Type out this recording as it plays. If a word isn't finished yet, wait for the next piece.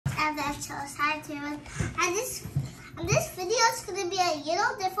have the exercise too. And this video is going to be a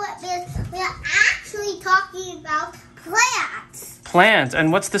little different because we are actually talking about plants. Plants?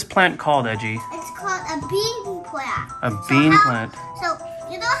 And what's this plant called, Edgy? It's called a bean plant. A bean plant. So,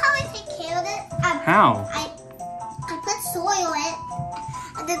 you know how I take care of it? How? I put soil in it,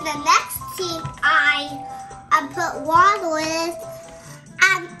 and then the next thing I put water in it,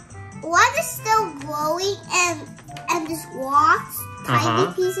 and one is still growing and just rocks,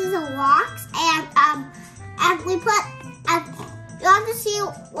 tiny pieces of rocks, and we put, and you want to see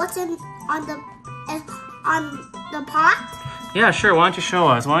what's on the pot? Yeah, sure. Why don't you show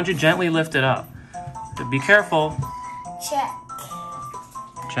us? Why don't you gently lift it up? Be careful. Check.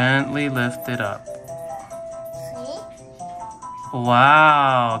 Gently lift it up. See?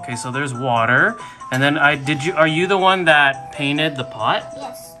 Wow. Okay, so there's water. And then are you the one that painted the pot?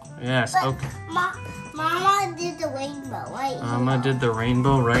 Yes. Yes, But okay. Mama did the rainbow right here. Mama did the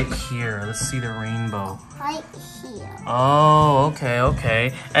rainbow right here. Let's see the rainbow. Right here. Oh,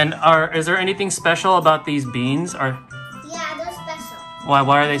 okay. And is there anything special about these beans? Yeah, they're special. Why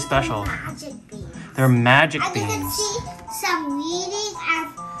are they special? They're magic beans. They're magic And beans. you can see some reading and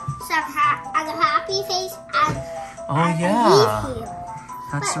some and a happy face and Oh, and yeah. a leaf here.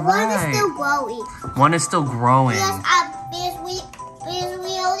 That's but right. one is still growing. One is still growing. Because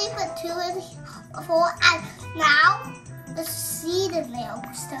we only put 2 in 4, and now the seed in there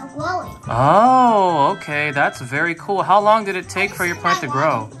is still growing. Oh, okay. That's very cool. How long did it take for your plant to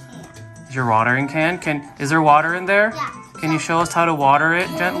grow? Is your watering can? Is there water in there? Yeah. Can you show us how to water it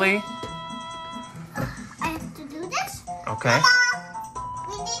gently? I have to do this. Okay. Mama,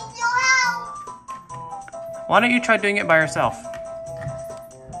 we need your help. Why don't you try doing it by yourself?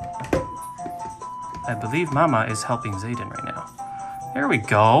 I believe Mama is helping Zayden right now. There we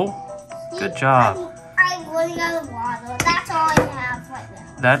go. Good job. I'm running out of water. That's all I have right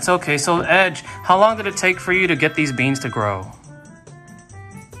now. That's okay. So, Edge, how long did it take for you to get these beans to grow?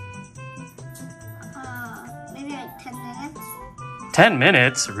 Maybe like 10 minutes. 10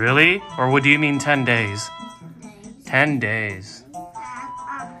 minutes? Really? Or would you mean 10 days? 10 days. 10 days.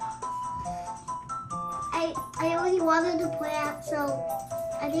 I only wanted to plant, so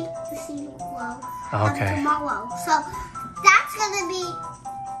I think the seed will grow Okay. tomorrow. So that's gonna be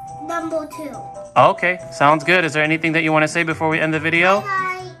number 2. Okay, sounds good. Is there anything that you want to say before we end the video? Bye.